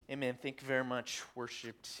Amen. Thank you very much,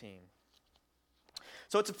 worship team.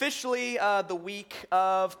 So it's officially the week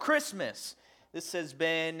of Christmas. This has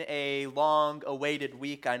been a long-awaited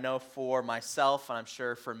week, I know, for myself, and I'm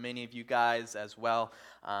sure for many of you guys as well,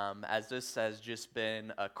 as this has just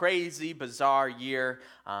been a crazy, bizarre year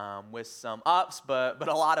with some ups, but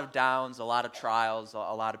a lot of downs, a lot of trials, a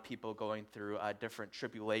lot of people going through different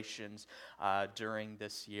tribulations during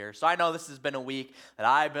this year. So I know this has been a week that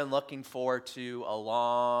I've been looking forward to a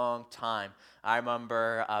long time. I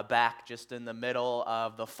remember back just in the middle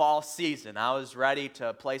of the fall season, I was ready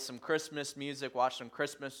to play some Christmas music, watch some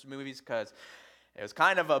Christmas movies, because it was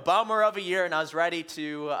kind of a bummer of a year, and I was ready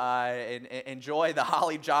to enjoy the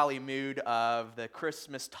holly jolly mood of the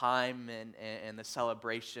Christmas time and the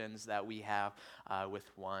celebrations that we have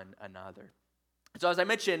with one another. So as I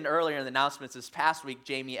mentioned earlier in the announcements, this past week,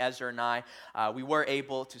 Jamie, Ezra, and I, we were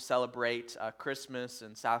able to celebrate Christmas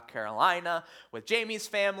in South Carolina with Jamie's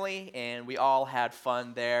family, and we all had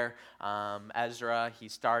fun there. Ezra,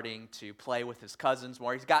 he's starting to play with his cousins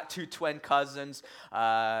more. He's got two twin cousins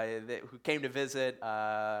who came to visit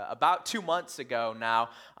about 2 months ago now.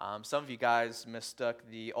 Some of you guys mistook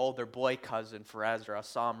the older boy cousin for Ezra. I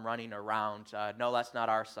saw him running around. No, that's not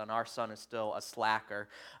our son. Our son is still a slacker.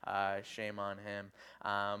 Shame on him.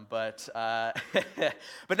 But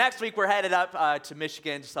next week we're headed up to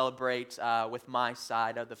Michigan to celebrate with my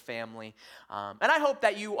side of the family. And I hope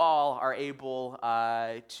that you all are able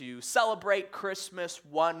to celebrate Christmas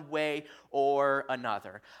one way or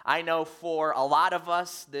another. I know for a lot of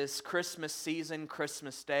us, this Christmas season,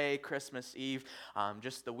 Christmas Day, Christmas Eve,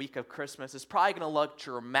 just the week of Christmas is probably going to look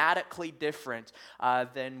dramatically different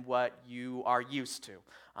than what you are used to.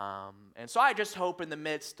 And so I just hope in the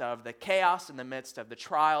midst of the chaos, in the midst of the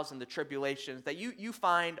trials and the tribulations, that you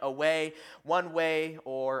find a way, one way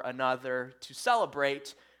or another, to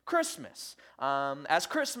celebrate Christmas. As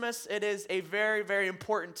Christmas, it is a very, very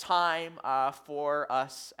important time for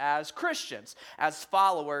us as Christians, as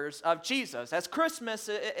followers of Jesus. As Christmas,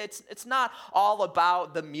 it's not all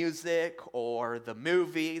about the music or the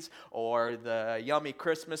movies or the yummy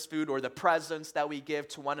Christmas food or the presents that we give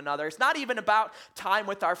to one another. It's not even about time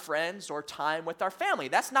with our friends or time with our family.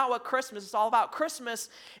 That's not what Christmas is all about. Christmas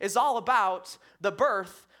is all about the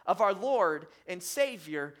birth of our Lord and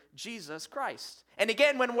Savior, Jesus Christ. And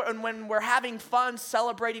again, when we're having fun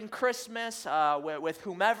celebrating Christmas with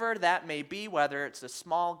whomever that may be, whether it's a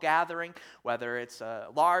small gathering, whether it's a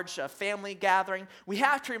large family gathering, we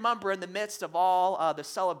have to remember in the midst of all the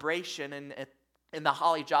celebration and in the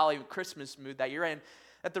holly jolly Christmas mood that you're in,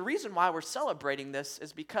 that the reason why we're celebrating this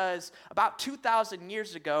is because about 2,000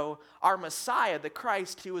 years ago, our Messiah, the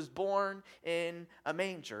Christ, he was born in a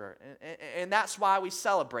manger. And that's why we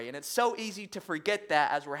celebrate. And it's so easy to forget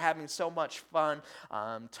that as we're having so much fun,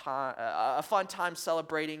 a fun time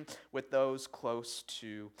celebrating with those close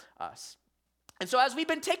to us. And so as we've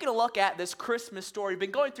been taking a look at this Christmas story, we've been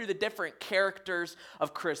going through the different characters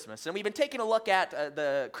of Christmas. And we've been taking a look at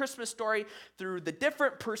the Christmas story through the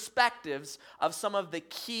different perspectives of some of the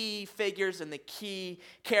key figures and the key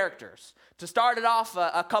characters. To start it off,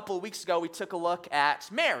 a couple of weeks ago, we took a look at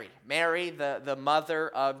Mary, the mother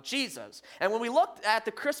of Jesus. And when we looked at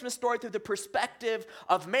the Christmas story through the perspective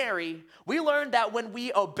of Mary, we learned that when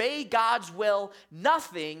we obey God's will,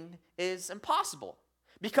 nothing is impossible.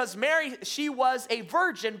 Because Mary, she was a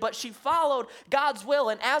virgin, but she followed God's will.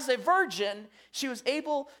 And as a virgin, she was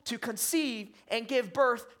able to conceive and give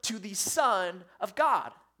birth to the Son of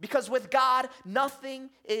God. Because with God,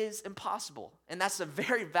 nothing is impossible. And that's a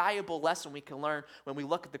very valuable lesson we can learn when we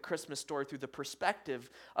look at the Christmas story through the perspective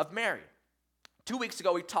of Mary. 2 weeks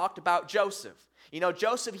ago, we talked about Joseph. You know,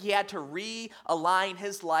 Joseph, he had to realign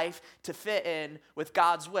his life to fit in with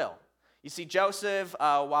God's will. You see, Joseph,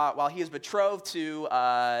 while he was betrothed to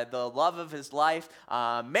the love of his life,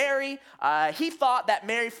 Mary, he thought that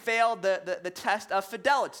Mary failed the test of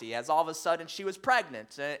fidelity, as all of a sudden she was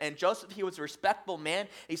pregnant. And Joseph, he was a respectable man.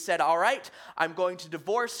 He said, all right, I'm going to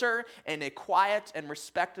divorce her in a quiet and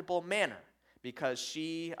respectable manner. Because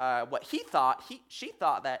she thought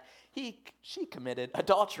that she committed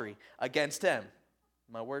adultery against him.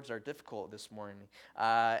 My words are difficult this morning.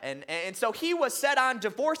 And so he was set on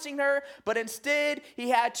divorcing her, but instead he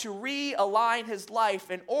had to realign his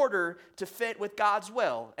life in order to fit with God's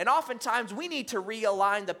will. And oftentimes we need to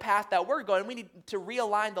realign the path that we're going. We need to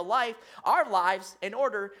realign our lives in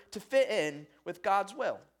order to fit in with God's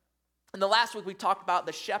will. In the last week, we talked about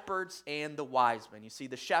the shepherds and the wise men. You see,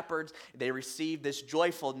 the shepherds, they received this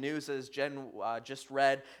joyful news, as Jen just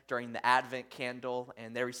read during the Advent candle,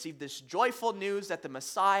 and they received this joyful news that the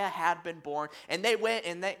Messiah had been born, and they went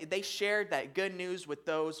and they shared that good news with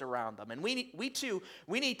those around them. And we too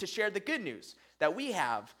need to share the good news that we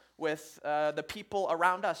have with the people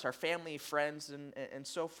around us, our family, friends, and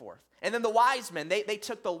so forth. And then the wise men, they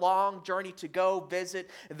took the long journey to go visit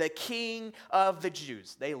the King of the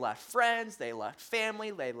Jews. They left friends, they left family,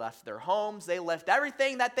 they left their homes, they left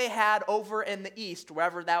everything that they had over in the east,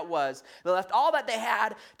 wherever that was. They left all that they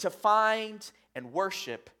had to find and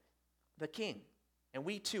worship the King. And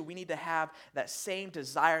we too, we need to have that same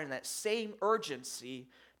desire and that same urgency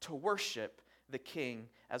to worship the King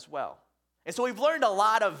as well. And so we've learned a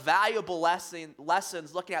lot of valuable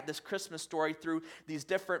lessons looking at this Christmas story through these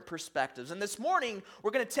different perspectives. And this morning, we're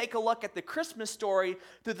going to take a look at the Christmas story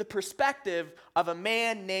through the perspective of a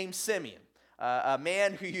man named Simeon, a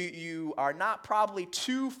man who you are not probably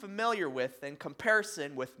too familiar with in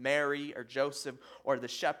comparison with Mary or Joseph or the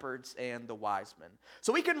shepherds and the wise men.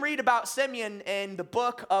 So we can read about Simeon in the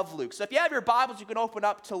book of Luke. So if you have your Bibles, you can open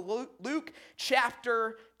up to Luke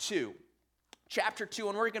chapter 2. Chapter 2,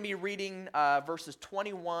 and we're going to be reading verses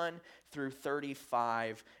 21 through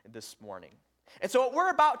 35 this morning. And so what we're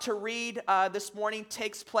about to read this morning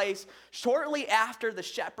takes place shortly after the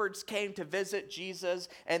shepherds came to visit Jesus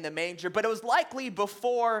in the manger, but it was likely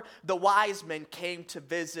before the wise men came to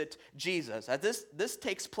visit Jesus. This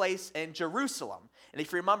takes place in Jerusalem. And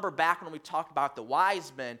if you remember back when we talked about the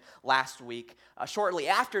wise men last week, shortly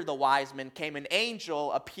after the wise men came, an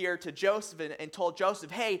angel appeared to Joseph and told Joseph,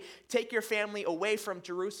 hey, take your family away from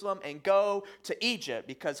Jerusalem and go to Egypt,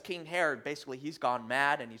 because King Herod, basically, he's gone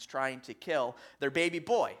mad and he's trying to kill their baby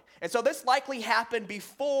boy. And so this likely happened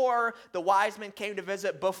before the wise men came to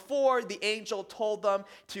visit, before the angel told them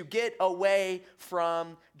to get away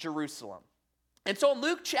from Jerusalem. And so in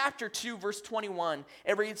Luke chapter 2, verse 21,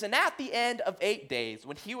 it reads, and at the end of 8 days,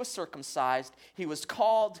 when he was circumcised, he was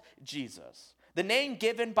called Jesus, the name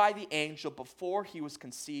given by the angel before he was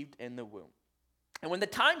conceived in the womb. And when the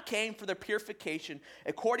time came for their purification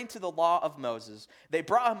according to the law of Moses, they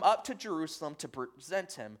brought him up to Jerusalem to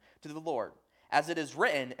present him to the Lord. As it is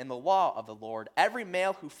written in the law of the Lord, every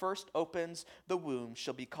male who first opens the womb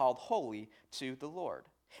shall be called holy to the Lord.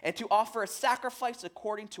 And to offer a sacrifice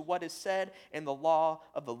according to what is said in the law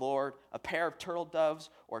of the Lord, a pair of turtle doves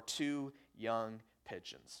or 2 young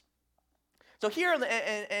pigeons. So here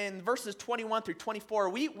in verses 21 through 24,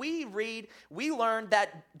 we learn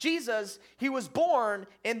that Jesus, he was born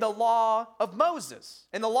in the law of Moses.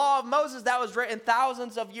 In the law of Moses that was written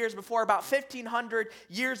thousands of years before, about 1,500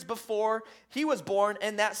 years before, he was born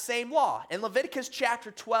in that same law. In Leviticus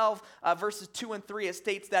chapter 12, verses 2 and 3, it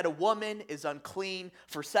states that a woman is unclean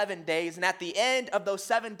for 7 days. And at the end of those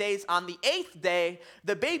 7 days, on the 8th day,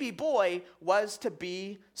 the baby boy was to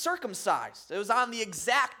be circumcised. It was on the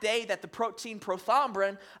exact day that the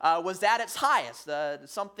prothrombin was at its highest,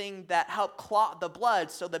 something that helped clot the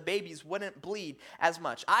blood so the babies wouldn't bleed as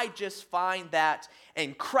much. I just find that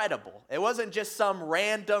incredible. It wasn't just some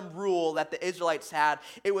random rule that the Israelites had.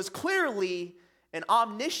 It was clearly an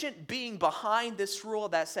omniscient being behind this rule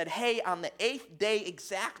that said, hey, on the 8th day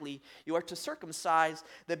exactly, you are to circumcise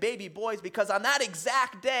the baby boys, because on that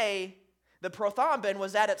exact day, the prothrombin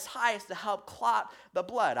was at its highest to help clot the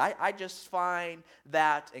blood. I just find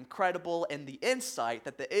that incredible, and the insight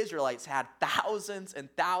that the Israelites had thousands and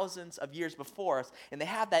thousands of years before us, and they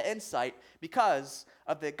had that insight because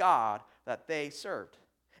of the God that they served.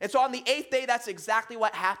 And so on the 8th day, that's exactly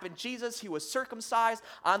what happened. Jesus, he was circumcised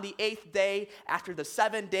on the 8th day after the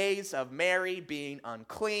 7 days of Mary being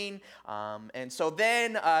unclean. And so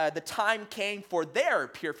then the time came for their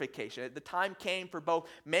purification. The time came for both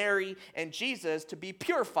Mary and Jesus to be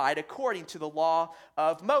purified according to the law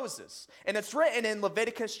of Moses. And it's written in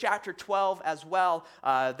Leviticus chapter 12 as well,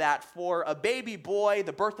 that for a baby boy,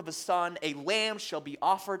 the birth of a son, a lamb shall be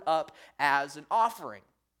offered up as an offering.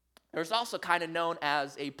 There's also kind of known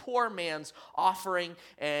as a poor man's offering,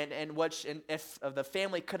 and if the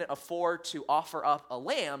family couldn't afford to offer up a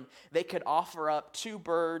lamb, they could offer up 2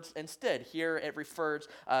 birds instead. Here it refers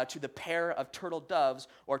to the pair of turtle doves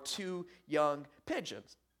or 2 young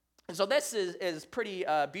pigeons. And so this is pretty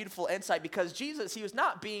beautiful insight, because Jesus, he was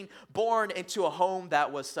not being born into a home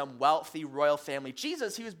that was some wealthy royal family.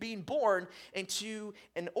 Jesus, he was being born into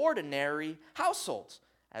an ordinary household.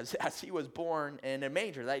 as he was born in a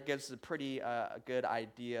manger. That gives a pretty good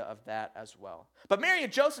idea of that as well. But Mary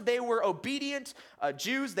and Joseph, they were obedient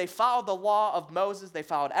Jews. They followed the law of Moses. They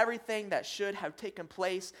followed everything that should have taken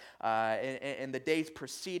place in the days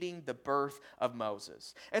preceding the birth of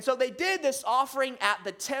Moses. And so they did this offering at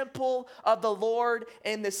the temple of the Lord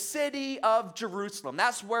in the city of Jerusalem.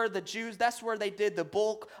 That's where they did the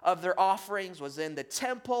bulk of their offerings, was in the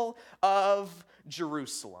temple of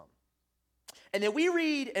Jerusalem. And then we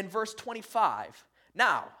read in verse 25,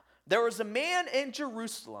 "Now, there was a man in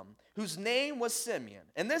Jerusalem whose name was Simeon,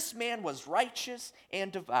 and this man was righteous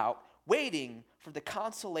and devout, waiting for the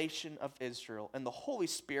consolation of Israel, and the Holy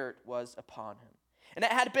Spirit was upon him. And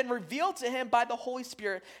it had been revealed to him by the Holy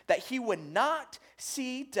Spirit that he would not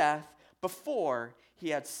see death before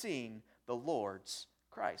he had seen the Lord's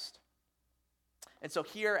Christ." And so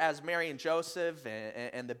here, as Mary and Joseph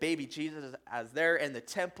and the baby Jesus, as they're in the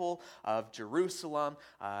temple of Jerusalem,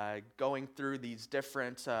 going through these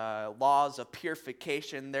different laws of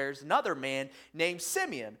purification, there's another man named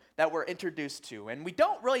Simeon that we're introduced to. And we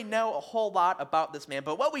don't really know a whole lot about this man,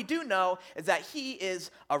 but what we do know is that he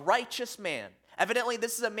is a righteous man. Evidently,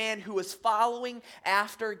 this is a man who is following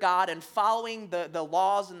after God and following the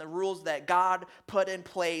laws and the rules that God put in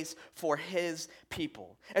place for his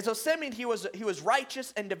people. And so Simeon, he was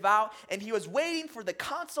righteous and devout, and he was waiting for the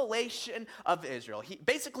consolation of Israel. He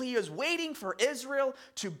was waiting for Israel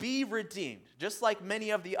to be redeemed, just like many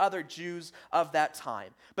of the other Jews of that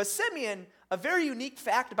time. But Simeon, a very unique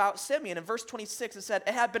fact about Simeon, in verse 26, it said,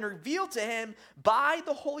 "It had been revealed to him by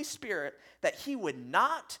the Holy Spirit that he would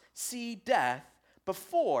not see death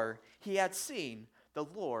before he had seen the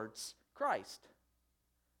Lord's Christ."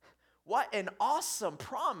 What an awesome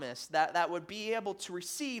promise that would be able to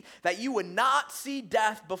receive, that you would not see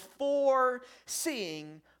death before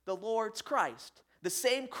seeing the Lord's Christ. The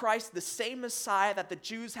same Christ, the same Messiah that the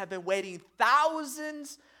Jews have been waiting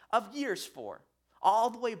thousands of years for,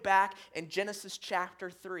 all the way back in Genesis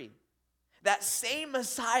chapter 3. That same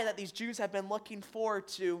Messiah that these Jews have been looking forward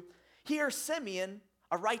to, here Simeon,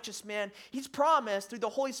 a righteous man, he's promised through the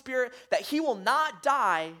Holy Spirit that he will not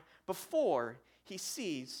die before he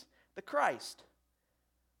sees the Christ.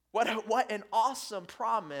 What an awesome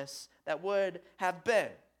promise that would have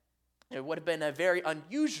been. It would have been a very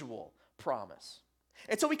unusual promise.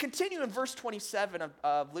 And so we continue in verse 27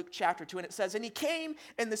 of Luke chapter 2, and it says, "And he came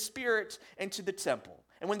in the Spirit into the temple.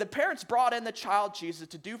 And when the parents brought in the child Jesus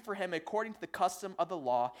to do for him according to the custom of the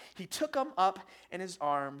law, he took him up in his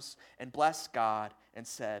arms and blessed God and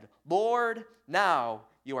said, 'Lord, now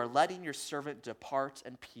you are letting your servant depart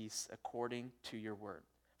in peace according to your word.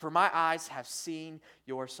 For my eyes have seen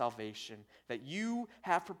your salvation, that you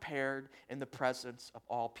have prepared in the presence of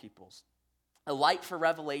all peoples, a light for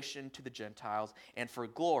revelation to the Gentiles and for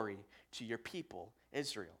glory to your people,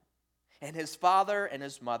 Israel.' And his father and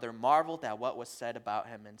his mother marveled at what was said about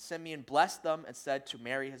him. And Simeon blessed them and said to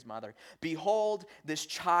Mary his mother, 'Behold, this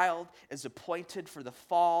child is appointed for the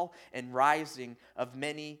fall and rising of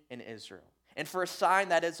many in Israel, and for a sign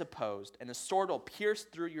that is opposed, and a sword will pierce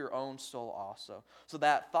through your own soul also, so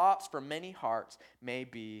that thoughts from many hearts may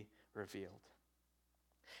be revealed.'"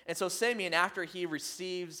 And so Simeon, after he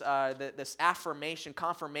receives this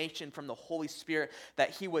confirmation from the Holy Spirit that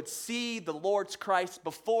he would see the Lord's Christ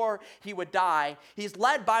before he would die, he's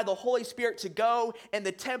led by the Holy Spirit to go in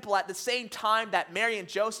the temple at the same time that Mary and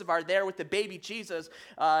Joseph are there with the baby Jesus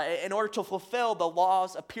in order to fulfill the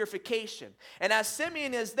laws of purification. And as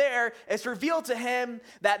Simeon is there, it's revealed to him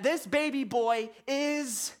that this baby boy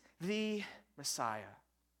is the Messiah.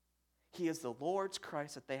 He is the Lord's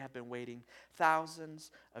Christ that they have been waiting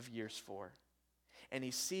thousands of years for. And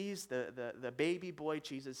he sees the baby boy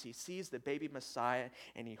Jesus, he sees the baby Messiah,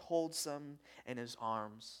 and he holds him in his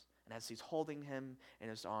arms. And as he's holding him in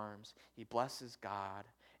his arms, he blesses God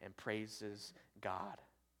and praises God.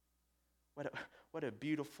 What a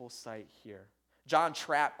beautiful sight here. John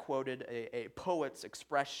Trapp quoted a poet's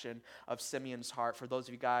expression of Simeon's heart. For those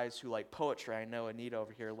of you guys who like poetry, I know Anita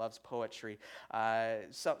over here loves poetry.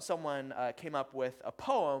 Someone came up with a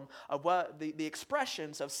poem of what the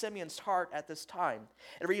expressions of Simeon's heart at this time.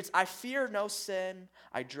 It reads, "I fear no sin,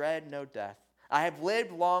 I dread no death. I have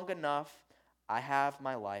lived long enough, I have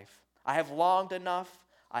my life. I have longed enough,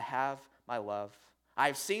 I have my love. I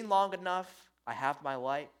have seen long enough, I have my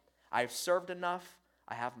light. I have served enough,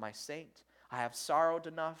 I have my saint. I have sorrowed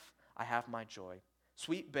enough, I have my joy.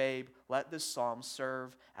 Sweet babe, let this psalm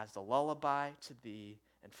serve as the lullaby to thee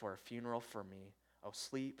and for a funeral for me. Oh,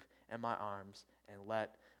 sleep in my arms and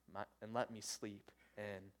let me sleep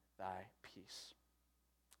in thy peace."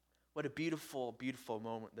 What a beautiful, beautiful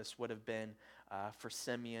moment this would have been for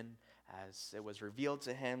Simeon as it was revealed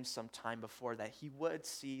to him some time before that he would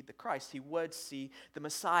see the Christ, he would see the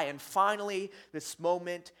Messiah. And finally, this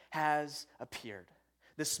moment has appeared.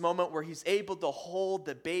 This moment where he's able to hold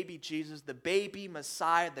the baby Jesus, the baby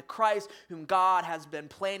Messiah, the Christ whom God has been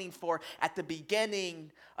planning for at the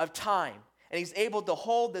beginning of time. And he's able to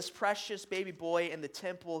hold this precious baby boy in the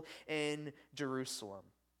temple in Jerusalem.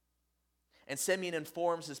 And Simeon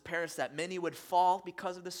informs his parents that many would fall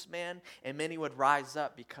because of this man and many would rise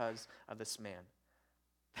up because of this man.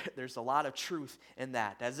 There's a lot of truth in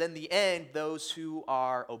that. As in the end, those who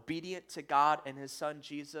are obedient to God and his son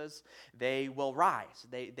Jesus, they will rise.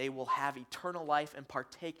 They will have eternal life and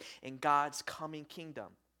partake in God's coming kingdom.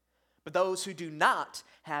 But those who do not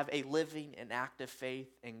have a living and active faith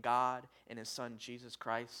in God and his son Jesus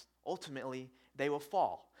Christ, ultimately they will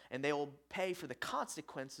fall. And they will pay for the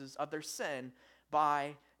consequences of their sin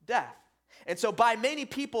by death. And so by many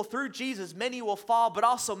people through Jesus, many will fall, but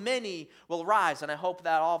also many will rise. And I hope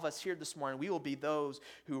that all of us here this morning, we will be those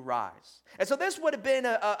who rise. And so this would have been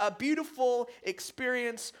a beautiful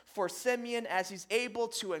experience for Simeon as he's able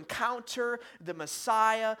to encounter the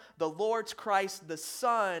Messiah, the Lord's Christ, the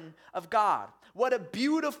Son of God. What a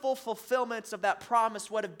beautiful fulfillment of that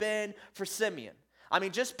promise would have been for Simeon. I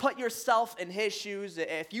mean, just put yourself in his shoes.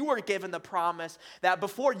 If you were given the promise that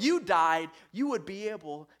before you died, you would be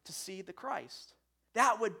able to see the Christ.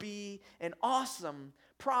 That would be an awesome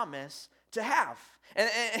promise to have.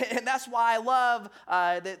 And that's why I love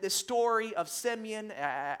the story of Simeon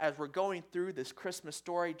as we're going through this Christmas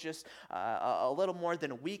story. Just a little more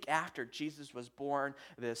than a week after Jesus was born,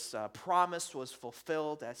 this promise was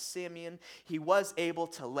fulfilled as Simeon. He was able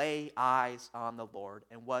to lay eyes on the Lord.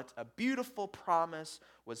 And what a beautiful promise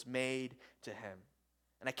was made to him.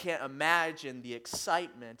 And I can't imagine the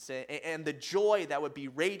excitement and the joy that would be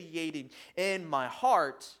radiating in my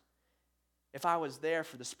heart if I was there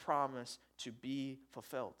for this promise to be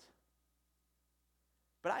fulfilled.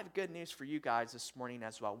 But I have good news for you guys this morning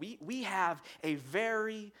as well. We have a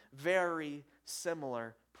very, very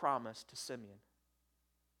similar promise to Simeon.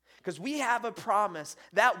 Because we have a promise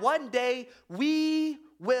that one day we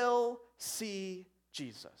will see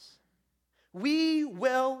Jesus. We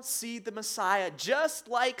will see the Messiah, just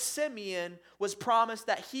like Simeon was promised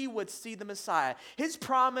that he would see the Messiah. His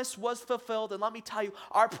promise was fulfilled, and let me tell you,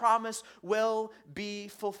 our promise will be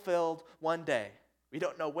fulfilled one day. We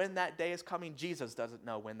don't know when that day is coming. Jesus doesn't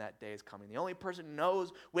know when that day is coming. The only person who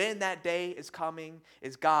knows when that day is coming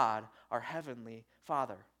is God, our heavenly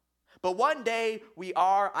Father. But one day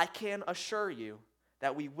I can assure you,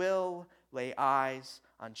 that we will lay eyes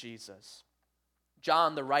on Jesus.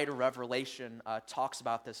 John, the writer of Revelation, talks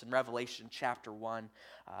about this in Revelation chapter 1.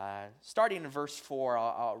 Starting in verse 4,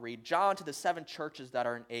 I'll read. John, to the 7 churches that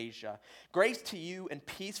are in Asia. Grace to you and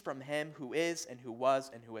peace from him who is and who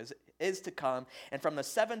was and who is to come, and from the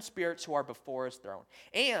 7 spirits who are before his throne.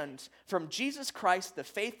 And from Jesus Christ, the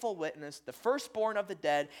faithful witness, the firstborn of the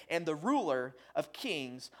dead, and the ruler of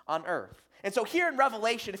kings on earth. And so here in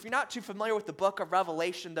Revelation, if you're not too familiar with the book of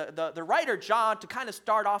Revelation, the writer John, to kind of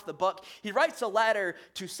start off the book, he writes a letter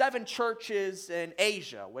to 7 churches in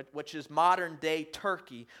Asia, which is modern-day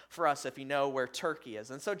Turkey for us, if you know where Turkey is.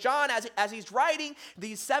 And so John, as he's writing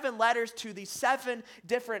these 7 letters to these 7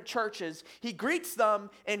 different churches, he greets them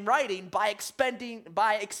in writing by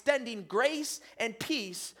extending grace and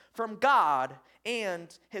peace from God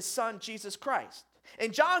and his Son, Jesus Christ.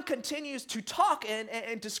 And John continues to talk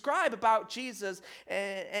and describe about Jesus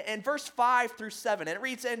in verse 5 through 7. And it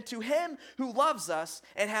reads, and to him who loves us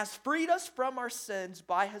and has freed us from our sins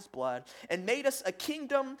by his blood and made us a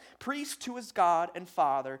kingdom, priest to his God and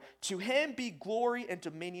Father, to him be glory and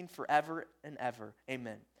dominion forever and ever.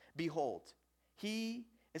 Amen. Behold, he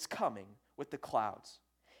is coming with the clouds,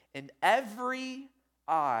 and every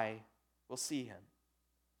eye will see him.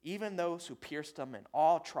 Even those who pierced him, and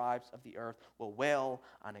all tribes of the earth will wail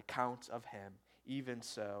on account of him. Even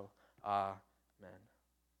so, amen.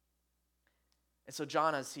 And so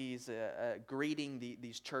John, as he's greeting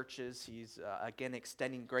these churches, he's again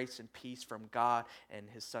extending grace and peace from God and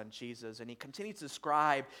his son Jesus. And he continues to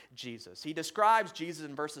describe Jesus. He describes Jesus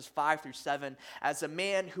in verses 5 through 7 as a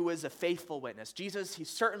man who is a faithful witness. Jesus, he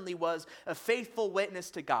certainly was a faithful witness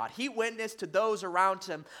to God. He witnessed to those around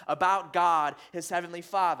him about God, his heavenly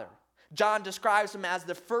Father. John describes him as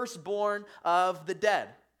the firstborn of the dead.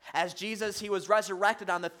 As Jesus, he was resurrected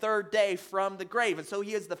on the 3rd day from the grave. And so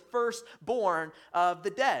he is the firstborn of the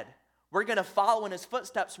dead. We're going to follow in his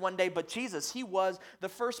footsteps one day, but Jesus, he was the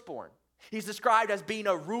firstborn. He's described as being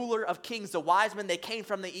a ruler of kings. The wise men, they came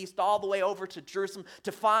from the east all the way over to Jerusalem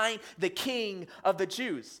to find the king of the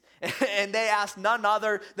Jews. And they asked none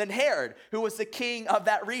other than Herod, who was the king of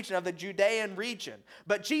that region, of the Judean region.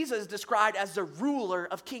 But Jesus is described as the ruler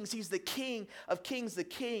of kings. He's the king of kings, the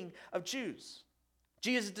king of Jews.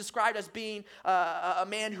 Jesus is described as being a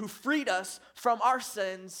man who freed us from our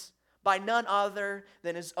sins by none other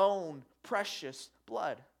than his own precious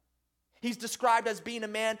blood. He's described as being a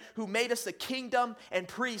man who made us a kingdom and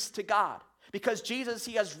priests to God. Because Jesus,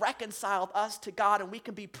 he has reconciled us to God, and we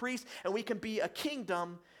can be priests and we can be a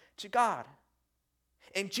kingdom to God.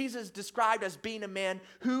 And Jesus is described as being a man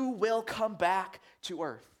who will come back to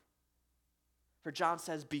earth. For John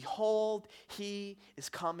says, behold, he is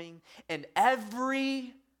coming, and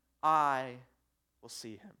every eye will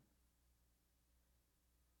see him.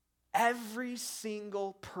 Every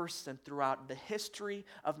single person throughout the history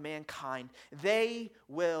of mankind, they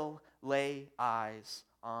will lay eyes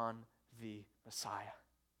on the Messiah.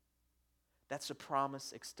 That's a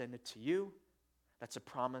promise extended to you. That's a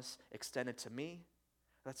promise extended to me.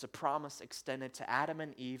 That's a promise extended to Adam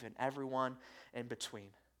and Eve and everyone in between.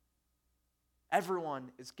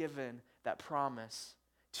 Everyone is given that promise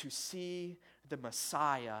to see the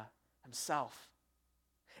Messiah himself.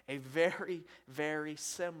 A very, very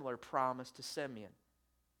similar promise to Simeon.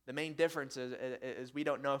 The main difference is we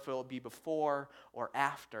don't know if it will be before or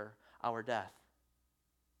after our death.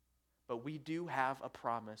 But we do have a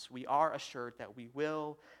promise. We are assured that we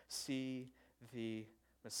will see the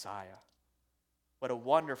Messiah. What a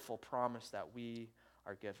wonderful promise that we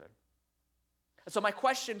are given. So my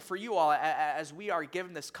question for you all, as we are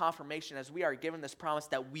given this confirmation, as we are given this promise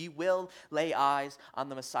that we will lay eyes on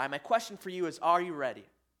the Messiah, my question for you is, are you ready?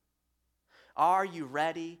 Are you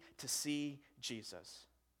ready to see Jesus?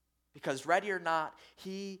 Because ready or not,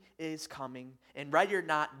 he is coming. And ready or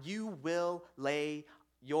not, you will lay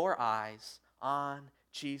your eyes on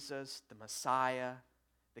Jesus, the Messiah,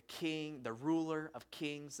 the King, the ruler of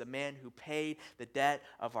kings, the man who paid the debt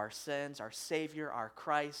of our sins, our Savior, our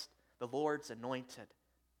Christ, the Lord's anointed.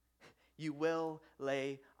 You will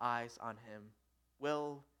lay eyes on him.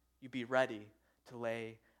 Will you be ready to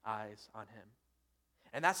lay eyes on him?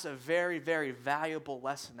 And that's a very, very valuable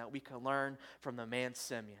lesson that we can learn from the man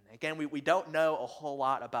Simeon. Again, we don't know a whole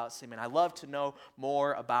lot about Simeon. I love to know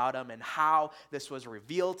more about him and how this was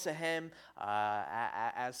revealed to him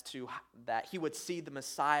as to that he would see the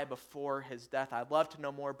Messiah before his death. I'd love to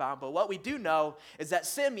know more about him. But what we do know is that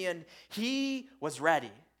Simeon, he was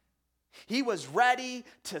ready. He was ready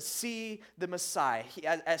to see the Messiah.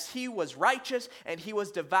 As he was righteous and he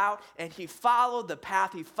was devout and he followed the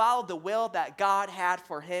path, he followed the will that God had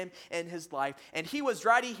for him in his life. And he was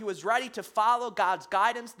ready to follow God's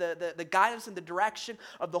guidance, the guidance and the direction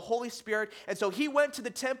of the Holy Spirit. And so he went to the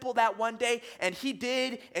temple that one day and he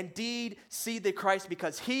did indeed see the Christ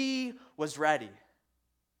because he was ready.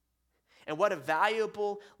 And what a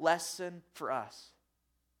valuable lesson for us.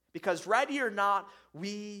 Because ready or not,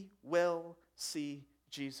 we will see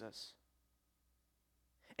Jesus.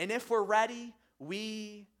 And if we're ready,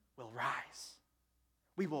 we will rise.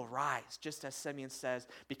 We will rise, just as Simeon says,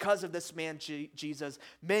 because of this man Jesus,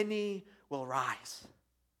 many will rise.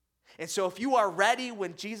 And so if you are ready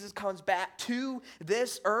when Jesus comes back to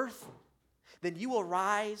this earth, then you will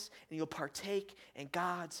rise and you'll partake in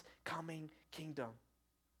God's coming kingdom.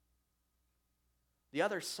 The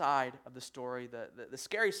other side of the story, the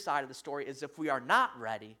scary side of the story, is if we are not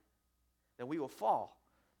ready, then we will fall.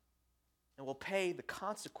 And we'll pay the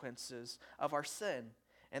consequences of our sin,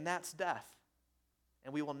 and that's death.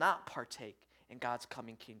 And we will not partake in God's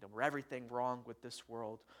coming kingdom, where everything wrong with this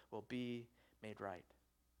world will be made right.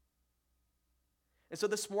 And so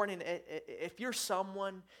this morning, if you're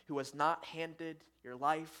someone who has not handed your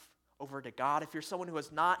life over to God, if you're someone who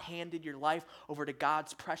has not handed your life over to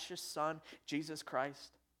God's precious Son, Jesus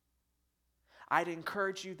Christ, I'd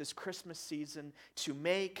encourage you this Christmas season to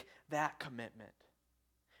make that commitment.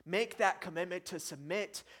 Make that commitment to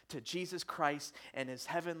submit to Jesus Christ and his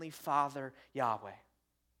heavenly Father, Yahweh.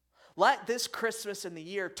 Let this Christmas in the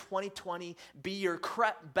year 2020 be your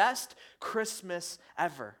best Christmas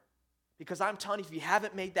ever. Because I'm telling you, if you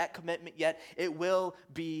haven't made that commitment yet, it will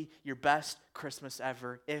be your best Christmas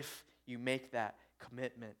ever if you make that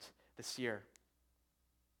commitment this year.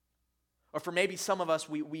 Or for maybe some of us,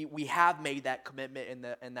 we have made that commitment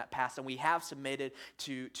in that past, and we have submitted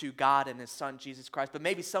to God and his Son, Jesus Christ. But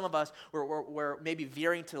maybe some of us, we're maybe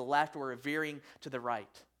veering to the left or we're veering to the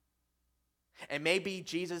right. And maybe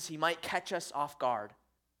Jesus, he might catch us off guard.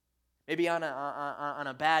 Maybe on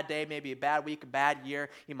a bad day, maybe a bad week, a bad year,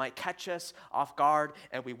 he might catch us off guard,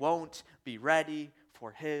 and we won't be ready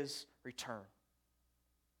for his return.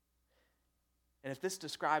 And if this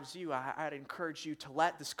describes you, I'd encourage you to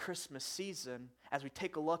let this Christmas season, as we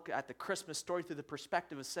take a look at the Christmas story through the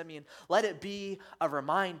perspective of Simeon, let it be a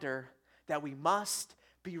reminder that we must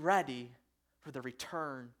be ready for the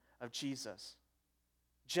return of Jesus.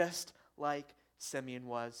 Just like Simeon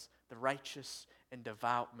was, the righteous and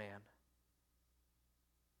devout man.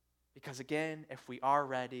 Because again, if we are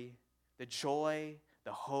ready, the joy,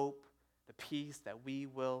 the hope, the peace that we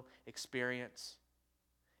will experience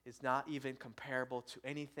is not even comparable to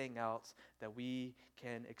anything else that we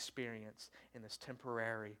can experience in this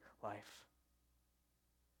temporary life.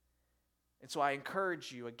 And so I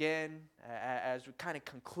encourage you again, as we kind of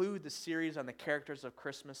conclude the series on the characters of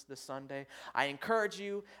Christmas this Sunday, I encourage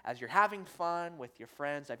you, as you're having fun with your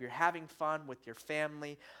friends, if you're having fun with your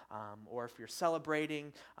family, or if you're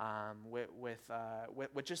celebrating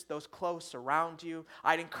with just those close around you,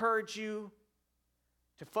 I'd encourage you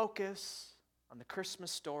to focus on the Christmas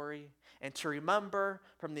story and to remember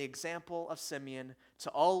from the example of Simeon to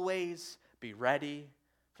always be ready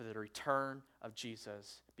for the return of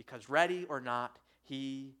Jesus. Because ready or not,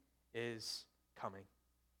 he is coming.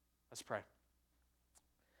 Let's pray.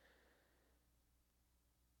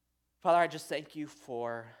 Father, I just thank you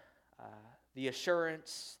for the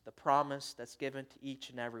assurance, the promise that's given to each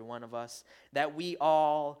and every one of us, that we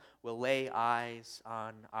all will lay eyes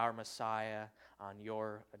on our Messiah, on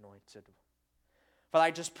your anointed. Father,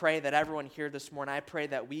 I just pray that everyone here this morning, I pray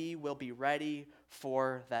that we will be ready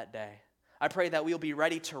for that day. I pray that we will be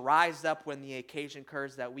ready to rise up when the occasion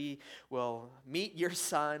occurs, that we will meet your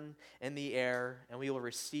Son in the air, and we will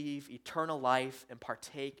receive eternal life and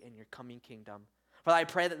partake in your coming kingdom. Father, I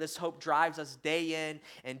pray that this hope drives us day in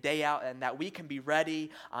and day out, and that we can be ready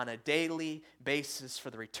on a daily basis for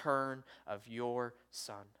the return of your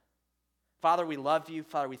Son. Father, we love you.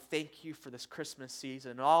 Father, we thank you for this Christmas season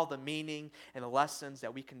and all the meaning and the lessons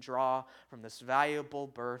that we can draw from this valuable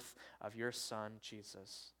birth of your Son,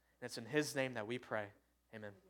 Jesus. And it's in his name that we pray. Amen.